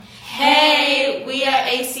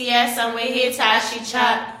ACS and we're here to actually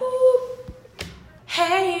chat.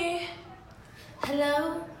 Hey.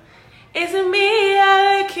 Hello. Is it me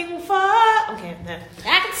you're looking for? Okay, no.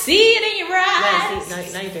 I can see it in your eyes. No,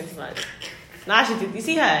 now you're doing too much. No, actually, did you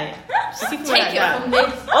see her? She Take like it that. from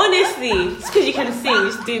this. Honestly, it's because you can sing,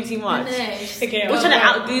 you're just doing too much. No, Okay, we're trying to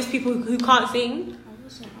outdo people who can't sing.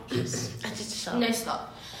 I just shut up. No, stop.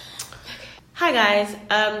 Hi guys,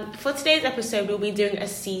 for today's episode we'll be doing a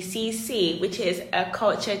CCC, which is a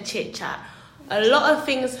culture chit chat. A lot of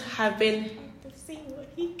things have been...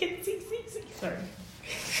 Sorry.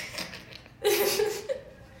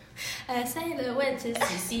 Sailor went to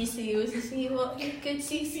CCC was to see what he could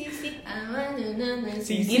CCC.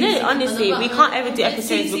 You know, honestly, we can't ever do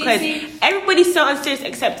episodes because everybody's so unserious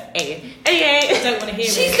except A. Anyway, I don't want to hear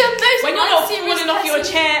She's it. the most When you're not unserious falling off your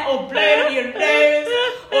person. chair or blowing on your nose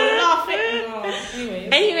or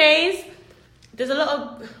laughing. Anyways, there's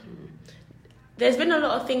been a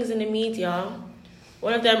lot of things in the media.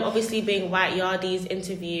 One of them obviously being White Yardie's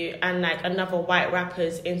interview and like another white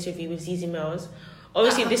rapper's interview with Zeze Mills.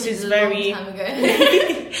 Obviously, this is very... Long time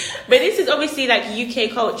ago. But this is obviously like UK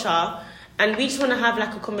culture, and we just want to have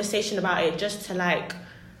like a conversation about it, just to like,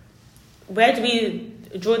 where do we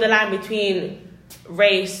draw the line between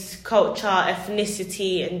race, culture,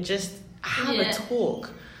 ethnicity, and just have a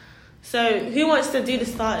talk. So who wants to do the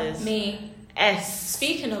starters? Me. S.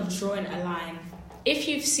 Speaking of drawing a line, if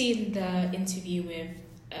you've seen the interview with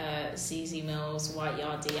Zeze Mills, White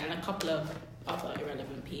Yardie, and a couple of other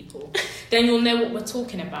irrelevant people, then you'll know what we're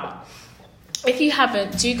talking about. If you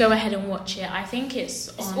haven't, do go ahead and watch it. I think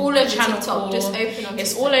it's on all over Channel TikTok. 4. Just open up.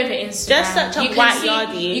 It's all over Instagram. Just search up White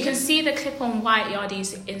Yardie. You can see the clip on White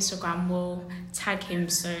Yardie's Instagram. We'll tag him,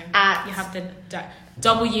 so you have the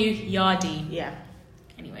W Yardie. Yeah.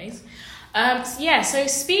 Anyways, so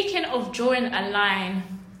speaking of drawing a line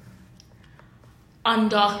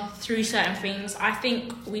through certain things, I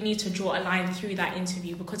think we need to draw a line through that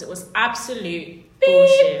interview because it was absolute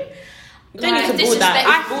bullshit. You don't need to bull that.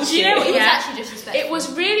 It's bullshit. Do you know what? It was actually disrespectful. It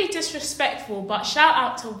was really disrespectful, but shout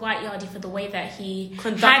out to White Yardie for the way that he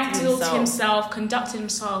conducted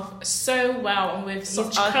himself so well and with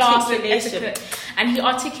such class and etiquette, and he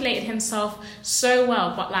articulated himself so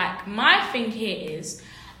well. But like, my thing here is,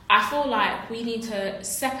 I feel like we need to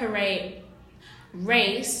separate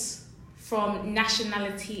race from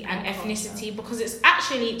nationality and ethnicity because it's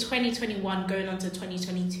actually 2021 going on to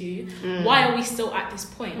 2022. Why are we still at this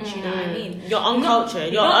point? Do you know what I mean? You're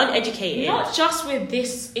uncultured. You're uneducated. Not just with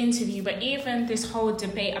this interview, but even this whole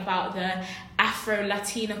debate about the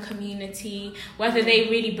Afro-Latino community, whether they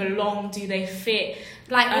really belong, do they fit?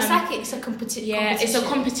 Like, it's a competition. Yeah, it's a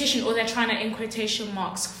competition, or they're trying to, in quotation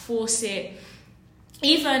marks, force it.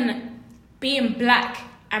 Even being black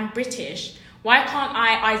and British, why can't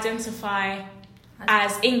I identify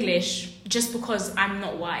as English just because I'm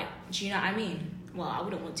not white? Do you know what I mean? Well, I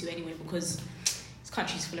wouldn't want to anyway because this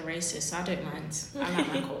country's full of racists, so I don't mind. I like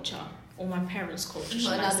my culture, or my parents' culture. I've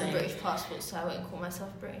got another British passport, so I won't call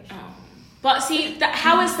myself British. Oh. But see,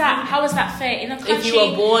 how is that fair in a country? If you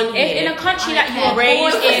were born here, in a country that you were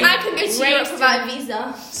raised born in, I can go to Europe without a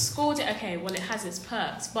visa. Schooled it, okay, well, it has its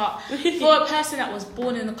perks, but for a person that was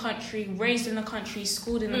born in the country, raised in the country,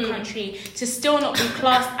 schooled in the country, to still not be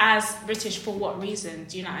classed as British, for what reason?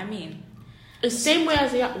 Do you know what I mean? The same way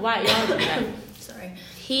as the White Yardie. Sorry.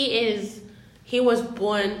 He wasn't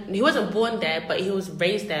born there, but he was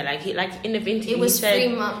raised there. Like in the vintage, it was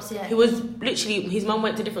 3 months. Yeah, he was literally, his mum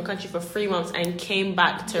went to a different country for 3 months and came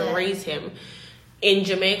back to raise him in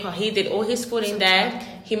Jamaica. He did all his schooling there.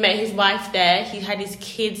 He met his wife there. He had his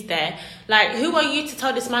kids there. Like, who are you to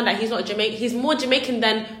tell this man that he's not Jamaican? He's more Jamaican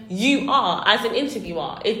than you are as an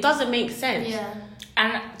interviewer. It doesn't make sense. Yeah.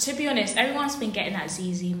 And to be honest, everyone's been getting at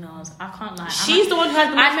Zeze Mills. I can't lie. She's the one who has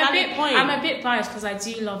the most valid point. I'm a bit biased because I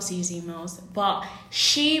do love Zeze Mills, but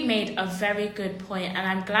she made a very good point, and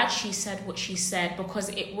I'm glad she said what she said because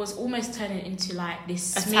it was almost turning into like this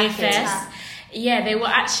smear fest. Yeah, they were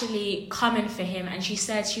actually coming for him, and she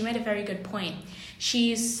made a very good point.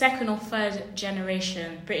 She's 2nd or 3rd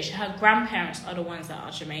generation British. Her grandparents are the ones that are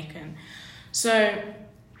Jamaican. So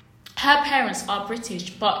her parents are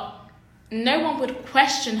British, but no one would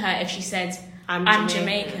question her if she said, I'm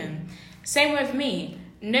Jamaican. Same with me.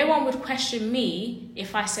 No one would question me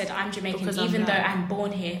if I said I'm Jamaican, even though I'm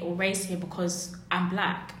born here or raised here because I'm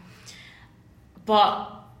black. But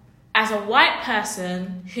as a white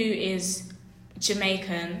person who is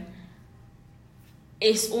Jamaican,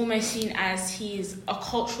 it's almost seen as he's a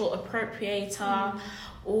cultural appropriator,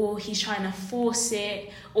 or he's trying to force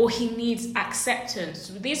it, or he needs acceptance.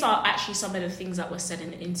 These are actually some of the things that were said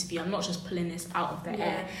in the interview. I'm not just pulling this out of the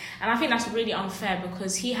air. And I think that's really unfair,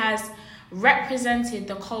 because he has represented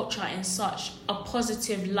the culture in such a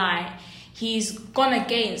positive light. He's gone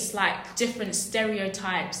against like different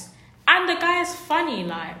stereotypes, and the guy is funny,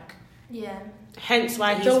 like. Yeah. Hence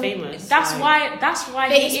why he's famous. That's why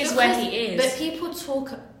he is where he is. But people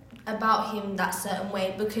talk about him that certain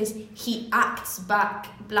way because he acts black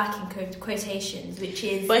in quotations, which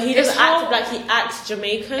is. But he doesn't act black. He acts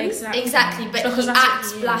Jamaican. Exactly. But because he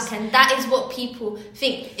acts black, and that is what people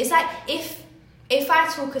think. It's like if I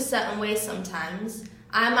talk a certain way sometimes,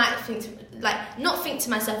 I might not think to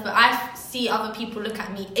myself, but I see other people look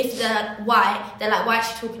at me. If they're white, they're like, why is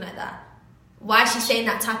she talking like that? Why is she saying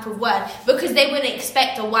that type of word? Because they wouldn't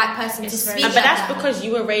expect a white person to speak like that. But that's because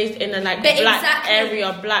you were raised in a black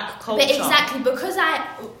area, black culture. But exactly, because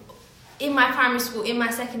in my primary school, in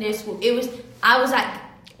my secondary school, I was like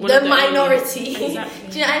the minority. Exactly.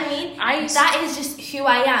 Do you know what I mean? That is just who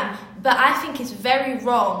I am. But I think it's very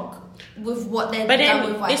wrong with what they're done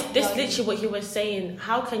with white. This literally what he was saying.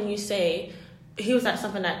 How can you say, he was like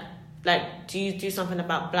something like, do you do something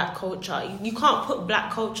about black culture? You can't put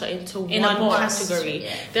black culture into one category.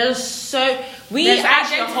 Yeah. There's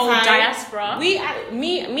actually a whole diaspora. Me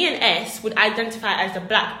and S would identify as the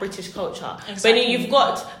black British culture. Exactly. But then you've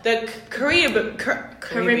got the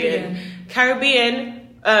Caribbean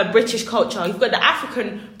British culture. You've got the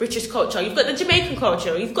African British culture. You've got the Jamaican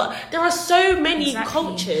culture. There are so many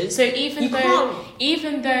cultures. So even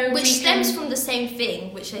though which stems from the same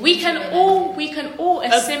thing, which we can all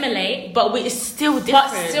assimilate, but it's still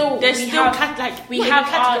different. But still, we have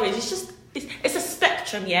categories. It's a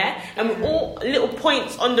spectrum, yeah, and we're all little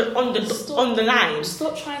points on the line.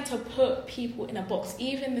 Stop trying to put people in a box.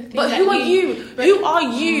 Even the thing. But who are you? Who are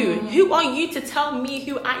you? Who are you to tell me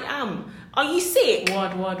who I am? Are you sick?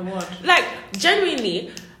 What? Like,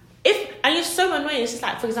 genuinely, and it's so annoying. It's just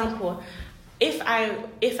like, for example, if I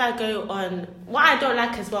go on, what I don't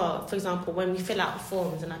like as well, for example, when we fill out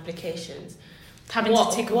forms and applications, having to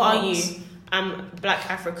tick a box. What are you? I'm black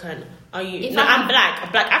African. Are you? I'm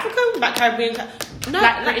black. Black African, black Caribbean.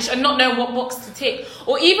 Black British, and not knowing what box to tick.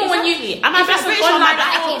 Or even when you, am I black British or am I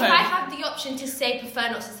black African? If I have the option to say prefer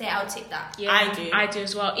not to say, I'll tick that. Yeah, I do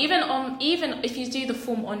as well. Even if you do the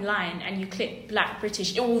form online and you click black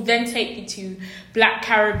British, it will then take you to black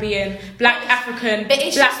Caribbean, black African, but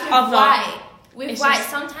it's black just other. White. With white,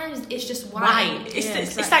 sometimes it's just white.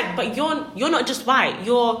 It's like, but you're not just white.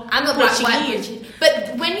 I'm not black, white, British.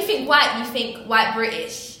 But when you think white, you think white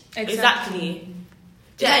British. Exactly.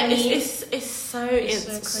 Do you know what I mean? It's so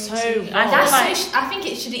wrong. I think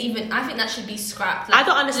it should even. I think that should be scrapped. Like, I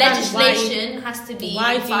don't understand legislation has to be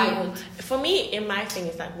filed. For me, in my thing,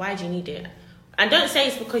 it's like, why do you need it? And don't say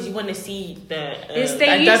it's because you want to see the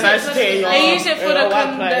diversity. They use it for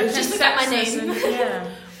the just look at my name. Yeah.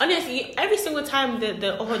 Honestly, every single time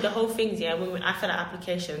the whole things, when I fill out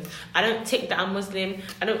applications, I don't tick that I'm Muslim.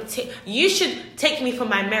 I don't tick. You should take me for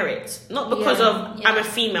my merits, not because I'm a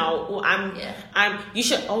female or I'm. You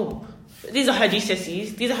should. Oh, these are her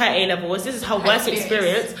GCSEs. These are her A levels. This is her work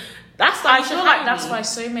experience. That's why I feel like that's why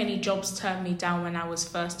so many jobs turned me down when I was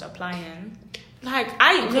first applying. Like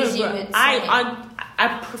I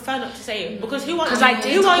prefer not to say it because who are you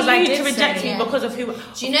to reject me because of who?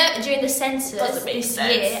 Do you know during the census this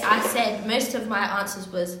year I said most of my answers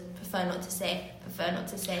was prefer not to say.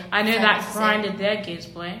 I know that grinded their gears,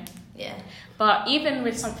 boy. Yeah. But even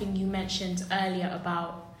with something you mentioned earlier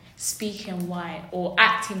about speaking white or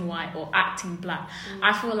acting black,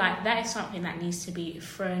 I feel like that is something that needs to be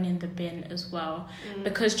thrown in the bin as well,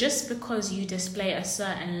 because just because you display a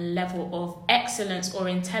certain level of excellence or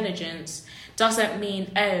intelligence doesn't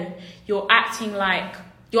mean you're acting white.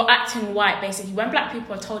 Basically, when black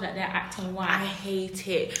people are told that they're acting white, I hate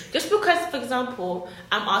it. Just because, for example,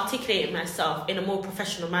 I'm articulating myself in a more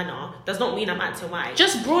professional manner does not mean I'm acting white.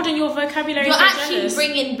 Just broaden your vocabulary. You're actually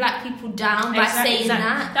bringing black people down by saying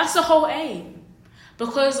that. That's the whole aim.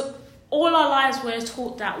 Because all our lives we're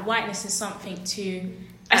taught that whiteness is something to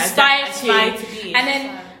aspire to be. And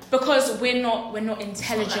then because we're not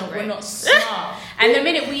intelligent, we're not smart. and the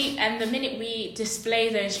minute we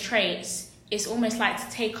display those traits, it's almost like to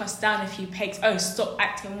take us down a few pegs. Oh, stop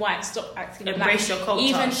acting white, stop acting black. Embrace your culture.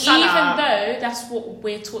 Even though that's what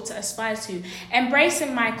we're taught to aspire to.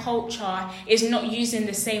 Embracing my culture is not using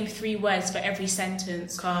the same 3 words for every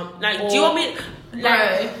sentence. Do you want me? Do you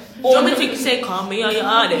want me to say, call me on your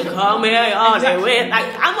heart, call me on your heart?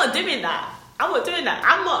 Like, I'm not doing that. I'm not doing that.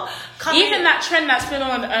 I'm not coming. Even that trend that's been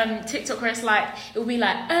on TikTok where it's like, it'll be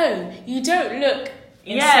like, oh, you don't look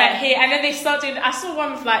insert here. And then they start doing, I saw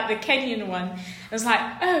one with like the Kenyan one. It was like,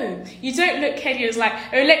 oh, you don't look Kenyan. It's like,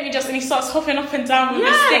 oh, let me just, and he starts hopping up and down with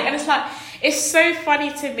the stick. And it's like, it's so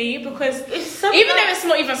funny to me because even though it's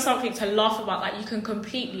not even something to laugh about, like you can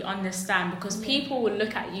completely understand because people will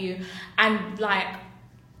look at you and like,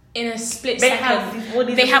 in a split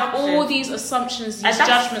second, they have all these assumptions, these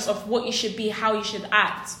judgments of what you should be, how you should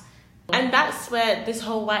act. And that's where this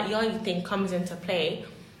whole White Yardie thing comes into play.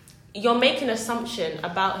 You're making an assumption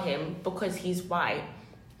about him because he's white,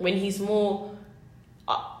 when he's more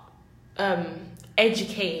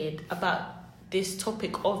educated about this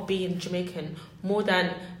topic of being Jamaican more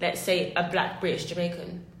than, let's say, a black British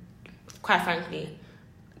Jamaican, quite frankly.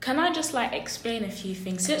 Can I just like explain a few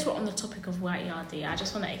things? Since we're on the topic of White Yardie, I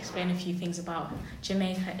just want to explain a few things about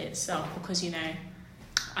Jamaica itself because, you know,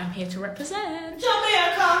 I'm here to represent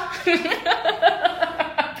Jamaica. I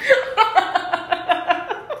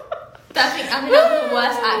think that's the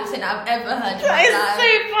worst accent I've ever heard in my life. That is so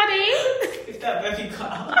funny. If that movie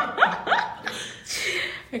cut out.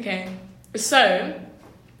 Okay, so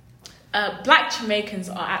black Jamaicans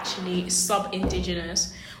are actually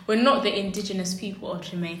sub-indigenous. We're not the indigenous people of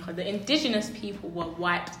Jamaica. The indigenous people were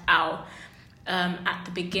wiped out at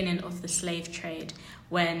the beginning of the slave trade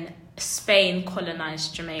when Spain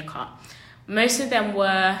colonized Jamaica. Most of them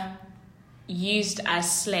were used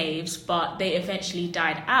as slaves, but they eventually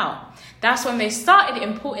died out. That's when they started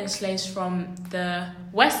importing slaves from the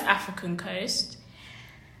West African coast,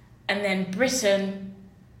 and then Britain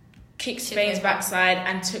kicked Spain's backside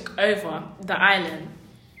and took over the island.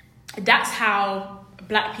 That's how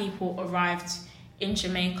black people arrived in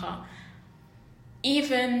Jamaica.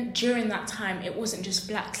 Even during that time, it wasn't just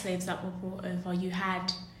black slaves that were brought over. You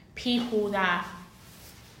had people that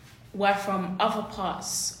were from other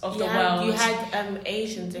parts of the world. You had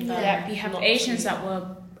Asians. You had Asians that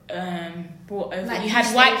were brought over. Like you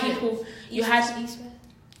had white people. You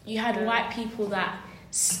had white people that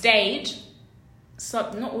stayed.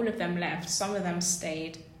 So not all of them left. Some of them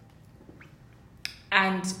stayed.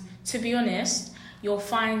 And to be honest, you'll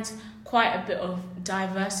find quite a bit of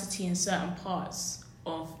diversity in certain parts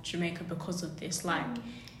of Jamaica because of this. Like,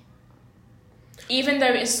 even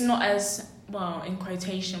though it's not as, well, in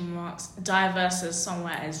quotation marks, diverse as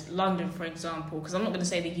somewhere as London, for example, because I'm not going to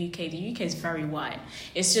say the UK. The UK is very white.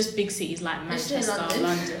 It's just big cities like Manchester,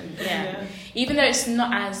 London. Yeah. Even though it's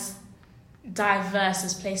not as diverse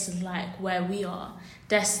as places like where we are,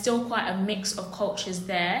 there's still quite a mix of cultures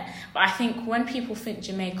there. But I think when people think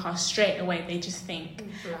Jamaica, straight away they just think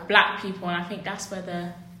black people, and I think that's where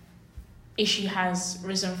the issue has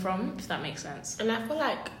risen from, if that makes sense. And I feel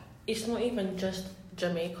like it's not even just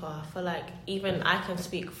Jamaica. I feel like even I can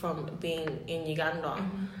speak from being in Uganda.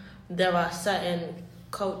 Mm-hmm. There are certain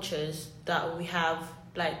cultures that we have,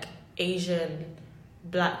 like Asian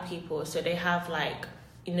black people, so they have like,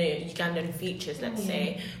 you know, Ugandan features, let's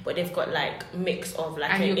say, but they've got like mix of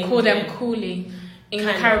like, and you call them coolie. In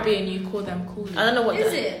the Caribbean, you call them coolie. I don't know what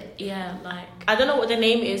is it. Yeah, like I don't know what the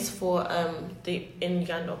name is for in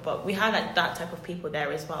Uganda, but we have like that type of people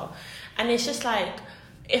there as well. And it's just like,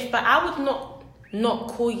 but I would not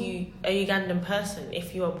call you a Ugandan person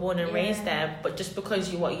if you were born and raised there, but just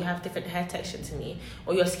because you have different hair texture to me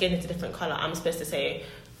or your skin is a different colour, I'm supposed to say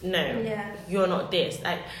no, you're not this.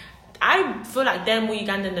 Like, I feel like they're more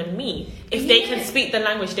Ugandan than me. If they can speak the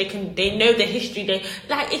language, they know the history. They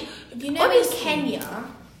like it. You know, in Kenya,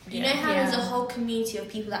 you know how there's a whole community of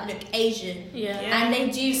people that look Asian. And they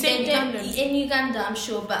do. In Uganda, I'm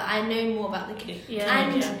sure, but I know more about the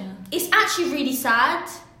it's actually really sad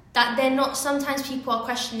that they're not. Sometimes people are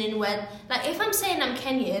questioning when, like, if I'm saying I'm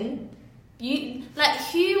Kenyan, you like,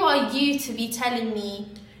 who are you to be telling me?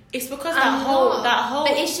 It's because that whole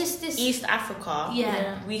but it's just this East Africa.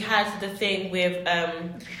 We had the thing with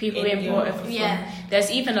people being brought over from.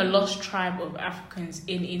 There's even a lost tribe of Africans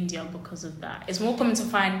in India because of that. It's more common to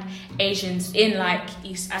find Asians in like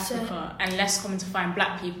East Africa and less common to find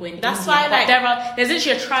black people in India. That's why, like, there's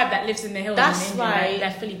actually a tribe that lives in the hills. That's in why India.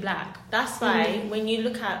 They're fully black. That's why when you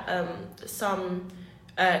look at some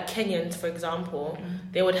Kenyans, for example,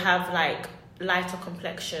 they would have like lighter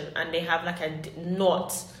complexion and they have like a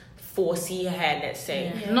not 4C hair, let's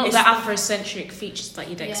say. Not the Afrocentric features that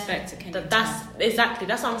you'd expect a Kenyan.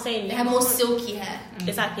 That's what I'm saying. They have more silky hair.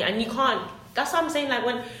 Exactly, and you can't. That's what I'm saying. Like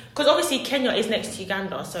because obviously Kenya is next to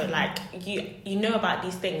Uganda, so like you know about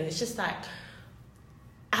these things. It's just like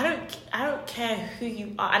I don't care who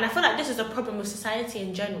you are, and I feel like this is a problem with society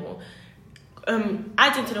in general.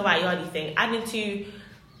 Adding to the White Yardie thing, adding to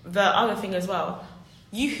the other thing as well.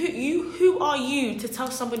 who are you to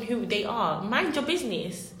tell someone who they are? Mind your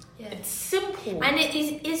business. Yeah. It's simple. And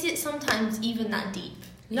is it sometimes even that deep?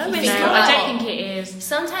 No, No, it's not. I don't think it is.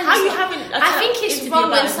 Sometimes How it's you not. haven't? I think it's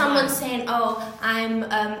wrong when someone's saying, saying, "Oh,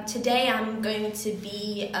 I'm today I'm going to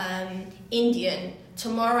be Indian.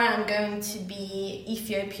 Tomorrow I'm going to be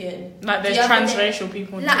Ethiopian." Like there's The other transracial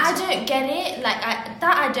people. Like I don't get it. Like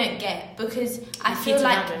I don't get, because I feel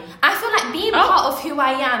like being part of who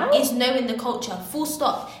I am is knowing the culture. Full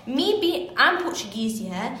stop. I'm Portuguese,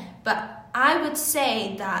 yeah, but I would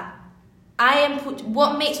say that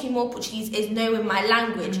what makes me more Portuguese is knowing my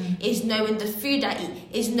language, is knowing the food I eat,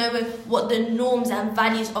 is knowing what the norms and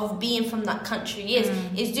values of being from that country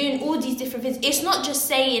is doing all these different things. It's not just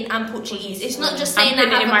saying I'm Portuguese. It's not just saying I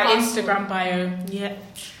have in a my passport. Instagram bio. yeah.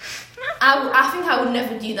 I think I would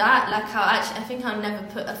never do that. Like I think I'll never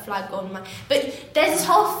put a flag on my. But there's this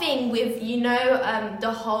whole thing with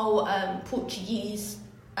the whole Portuguese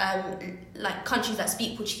like countries that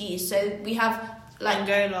speak Portuguese. So we have like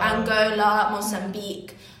Angola,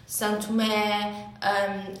 Mozambique, São Tomé,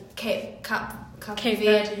 Cape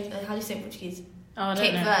Verde. How do you say it in Portuguese? Oh, I don't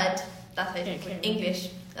Cape know. Verde. That's how you say Cape it. Verde. English.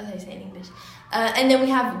 That's how you say it in English. And then we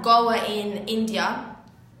have Goa in India.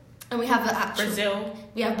 And we have Brazil.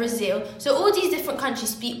 We have Brazil. So all these different countries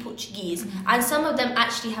speak Portuguese, and some of them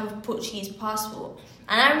actually have a Portuguese passport.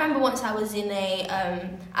 And I remember once I was in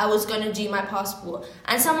I was going to do my passport,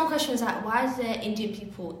 and someone questioned was like, why is there Indian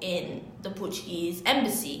people in the Portuguese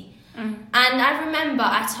embassy? And I remember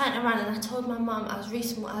I turned around and I told my mum, I was really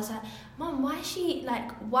small, I was like, Mum,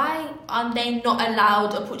 why are they not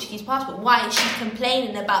allowed a Portuguese passport? Why is she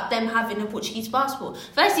complaining about them having a Portuguese passport?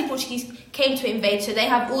 Firstly, Portuguese came to invade, so they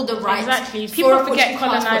have all the rights. Exactly. For People a forget Portuguese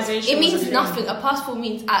passport. colonisation It was a means thing. nothing. A passport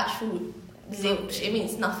means actual zilch. It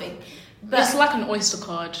means nothing. It's like an Oyster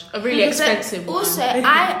card, a really expensive one. Also,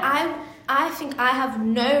 I think I have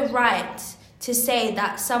no right to say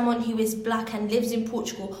that someone who is black and lives in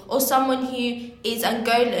Portugal or someone who is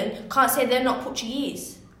Angolan can't say they're not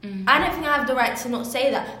Portuguese. I don't think I have the right to not say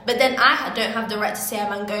that. But then I don't have the right to say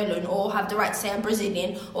I'm Angolan or have the right to say I'm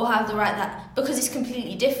Brazilian or have the right that, because it's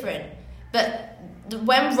completely different. But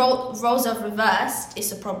when roles are reversed,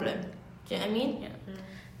 it's a problem. Do you know what I mean? Yeah.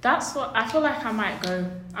 That's what I feel like. I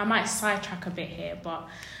might sidetrack a bit here, but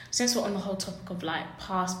since we're on the whole topic of like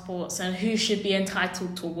passports and who should be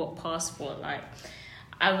entitled to what passport, like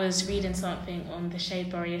I was reading something on the Shade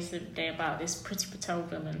Bar yesterday about this Priti Patel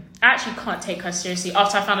woman. I actually can't take her seriously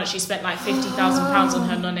after I found out she spent like £50,000 on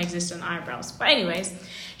her non-existent eyebrows. But anyways,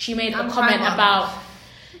 she made a comment about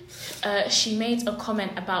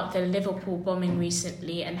the Liverpool bombing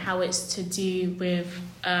recently and how it's to do with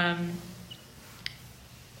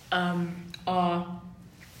our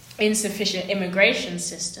insufficient immigration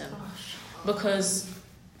system, because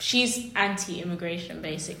she's anti-immigration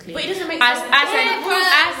basically. But it doesn't make as sense.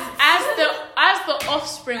 as the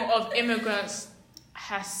offspring of immigrants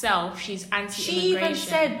herself, she's anti-immigration. She even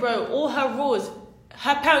said, bro, all her rules,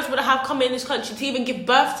 her parents wouldn't have come in this country to even give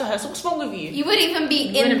birth to her. So what's wrong with you? You wouldn't even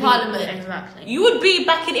be in Parliament. Exactly. You would be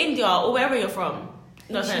back in India or wherever you're from.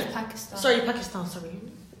 No, She's Pakistan. Sorry, Pakistan. Sorry.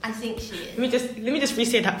 I think she is. Let me just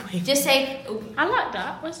re-say that point. Just say. I like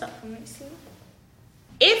that. Where's that from? Let's see.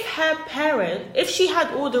 If she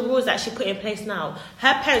had all the rules that she put in place now,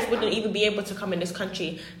 her parents wouldn't even be able to come in this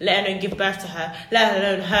country, let alone give birth to her, let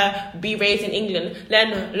alone her be raised in England,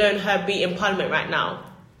 let alone her be in Parliament right now.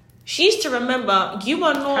 She needs to remember, you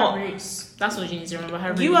are not... Her roots. That's what she needs to remember, her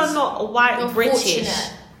roots. You are not a white You're British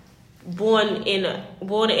fortunate.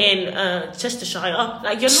 born in Chestershire.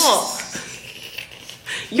 Like, you're not.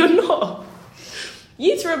 You're not.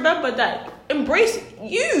 You need to remember that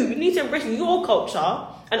you need to embrace your culture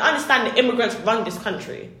and understand that immigrants run this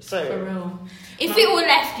country. So For real. If we all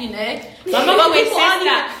left, my mum always says People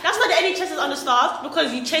that. That's why the NHS is understaffed,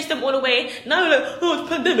 because you chase them all away. Now you're like, oh, it's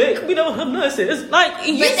pandemic, we don't have nurses. Like,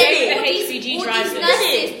 you But see then it. HCG all drivers. these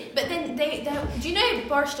nurses, but then they do you know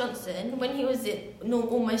Boris Johnson, when he was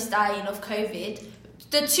almost dying of COVID,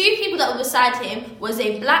 the two people that were beside him was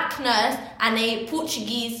a black nurse and a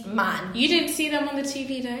Portuguese man. You didn't see them on the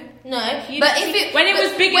TV though? No, When it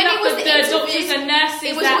was big enough with the doctors and nurses,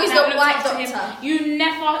 it was always that the white looked after doctor.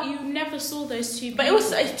 him, you never saw those two. But it was.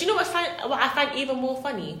 Do you know what I find even more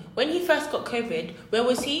funny? When he first got COVID, where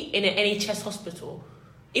was he? In an NHS hospital.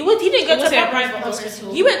 He didn't go to a private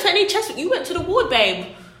hospital. You went to NHS. You went to the ward, babe.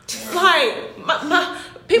 Like my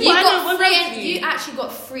people. You actually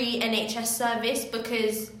got free NHS service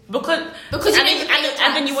because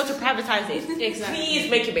and then you want to privatise it. Exactly. Please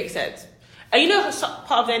make it make sense. And you know,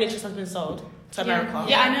 part of the NHS has been sold. to America.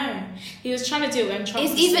 Yeah, I know. He was trying to do it when Trump.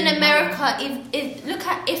 Is even America?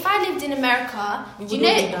 If I lived in America,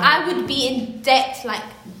 I would be in debt. Like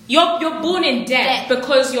you're born in debt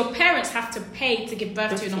because your parents have to pay to give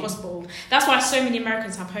birth to you in a hospital. That's why so many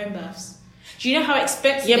Americans have home births. Do you know how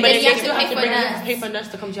expensive? Yeah, but you have to pay for a nurse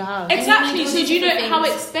to come to your house. Exactly. So do you know how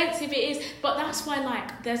expensive it is? But that's why,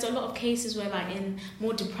 like, there's a lot of cases where, like, in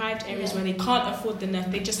more deprived areas where they can't afford the nurse,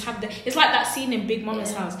 they just have it's like that scene in Big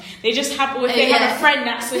Mama's house. They just have, or if they have a friend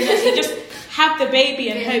that's a nurse, they just have the baby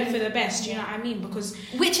and hope for the best. Do you know what I mean? Because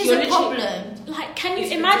which is a problem. Like, can you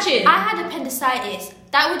imagine? I had appendicitis.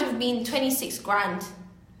 That would have been 26 grand.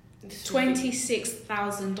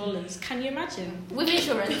 $26,000. Can you imagine? With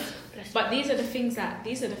insurance. But these are the things that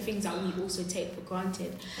we also take for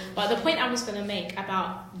granted. But the point I was going to make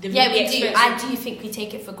about the really expensive, I do think we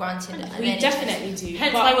take it for granted. We definitely do.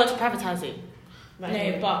 Hence why we want to privatise it.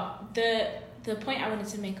 Right. No, but the point I wanted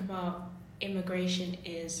to make about immigration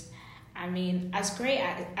is, I mean, as great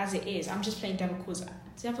as it is, I'm just playing devil's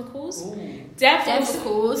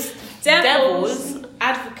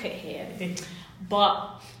advocate here.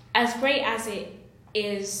 But as great as it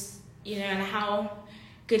is, you know, and how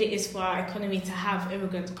good it is for our economy to have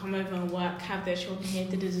immigrants come over and work, have their children here,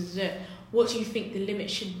 what do you think the limit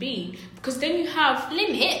should be? Because then you have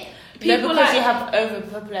limit. People because you have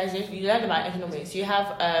overpopulation. You learn about economics. You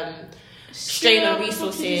have strain on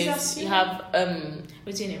resources. You have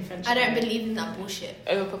we're doing it in French. I don't believe in that bullshit.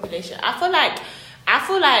 Overpopulation. I feel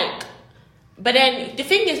like. But then the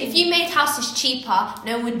thing is, if you made houses cheaper,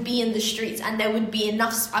 no one would be in the streets, and there would be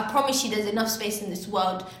enough. I promise you, there's enough space in this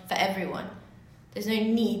world for everyone. There's no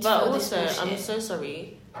need for this bullshit. I'm so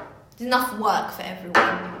sorry. There's enough work for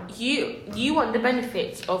everyone. You want the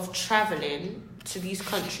benefits of travelling to these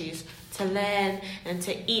countries to learn and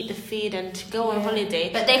to eat the food and to go on holiday,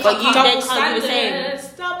 but you can't do the same.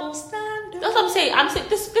 Double standard. That's what I'm saying. I'm saying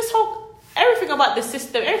this whole everything about the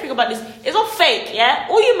system, everything about this is all fake. Yeah,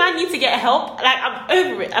 all you man need to get help. Like I'm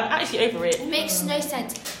over it. I'm actually over it. It makes no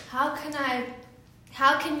sense. How can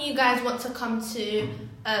you guys want to come to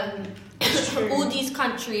all these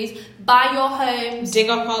countries, buy your homes, dig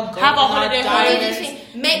up our gold, have a holiday home,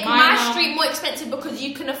 make my street more expensive because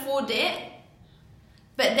you can afford it,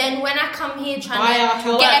 but then when I come here trying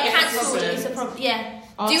to get it cancelled, it's a problem. Yeah,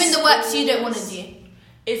 doing the work you don't want to do.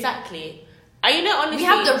 Exactly. And you know, honestly, we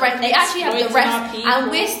have the rest. They actually have the rest,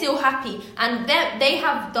 and we're still happy. And they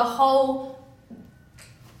have the whole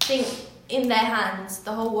thing in their hands,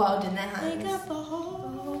 the whole world in their hands. They got the whole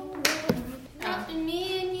world. Nothing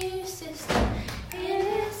me and you, sister. In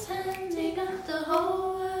his hands, they got the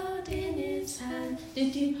whole world in his hands.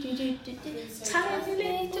 Tiny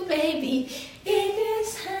little baby. In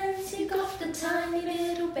his hands, he got the tiny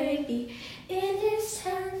little baby. In his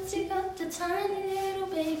hands, you got the tiny little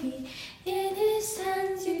baby. In his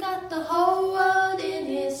hands, you got the whole world in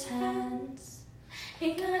his hands.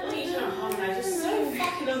 He got the whole world. Just so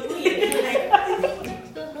fucking annoying. He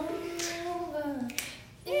got the whole world.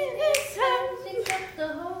 In his hands, he got the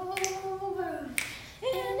whole world.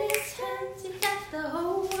 In his hands, he got the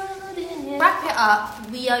whole world in his. Wrap it up.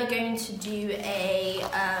 We are going to do a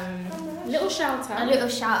little shout out. A little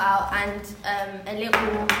shout out and a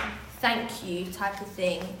little thank you type of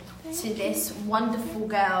thing to this wonderful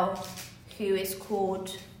girl who is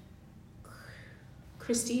called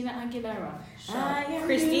Christina Aguilera.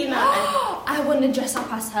 Christina. I want to dress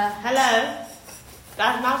up as her. Hello.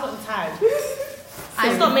 Now's not the time.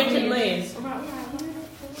 Stop making noise.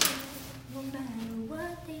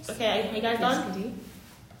 Okay, are you guys done?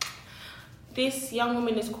 This young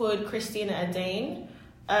woman is called Christina Adain.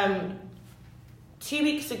 2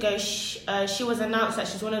 weeks ago, she was announced that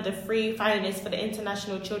she's one of the 3 finalists for the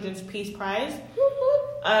International Children's Peace Prize.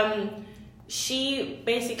 She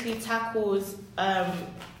basically tackles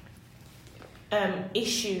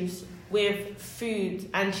issues with food,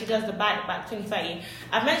 and she does the Back 2030.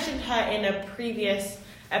 I've mentioned her in a previous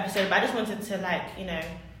episode, but I just wanted to,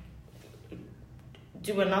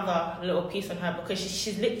 do another little piece on her because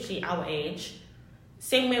she's literally our age.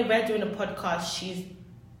 Same way we're doing a podcast, she's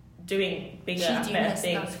doing bigger and better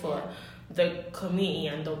things for the community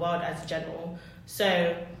and the world as general.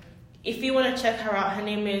 So if you want to check her out, her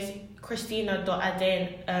name is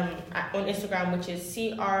Christina.Adain on Instagram, which is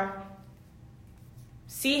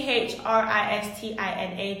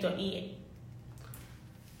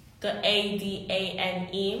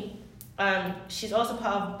CHRISTINA.ADANE. She's also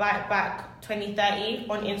part of Back 2030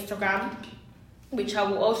 on Instagram, which I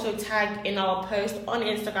will also tag in our post on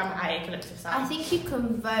Instagram at Collective Sound. I think you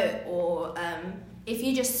can vote, or if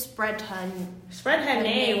you just spread her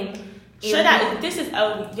name So that this is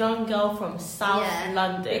a young girl from South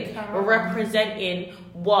London representing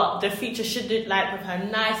what the future should look like with her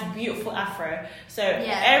nice, beautiful afro. So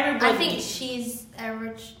everybody... I think she's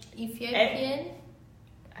Ethiopian.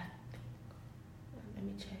 Let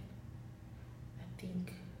me check.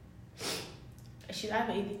 I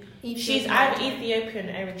think she's either Ethiopian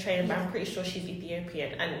or Eritrean, but I'm pretty sure she's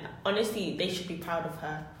Ethiopian. And honestly, they should be proud of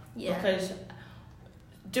her. Yeah. Because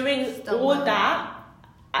doing that...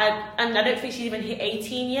 And I don't think she's even hit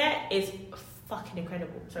 18 yet, is fucking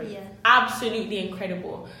incredible. Sorry. Yeah. Absolutely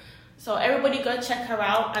incredible. So everybody go check her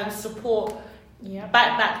out and support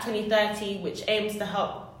Back 2030, which aims to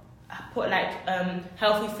help put like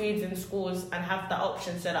healthy foods in schools and have the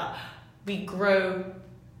option so that we grow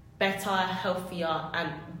better, healthier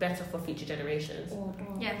and better for future generations.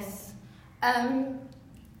 Yes. That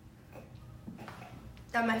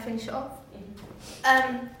might finish it off.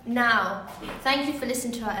 Now, thank you for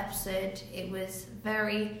listening to our episode. It was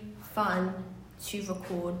very fun to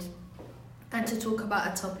record and to talk about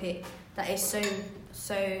a topic that is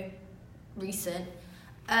so recent.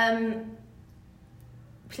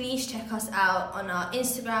 Please check us out on our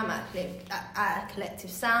Instagram at Collective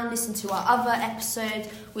Sound. Listen to our other episodes,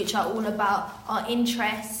 which are all about our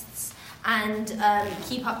interests. And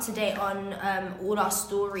keep up to date on all our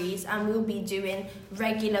stories, and we'll be doing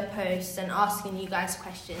regular posts and asking you guys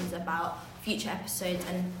questions about future episodes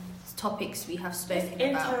and topics we have spoken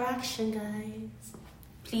about. Interaction, guys.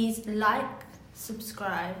 Please like,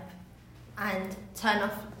 subscribe, and turn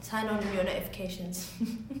on your notifications.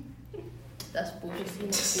 That's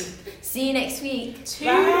bullshit. See you next week.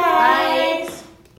 Bye.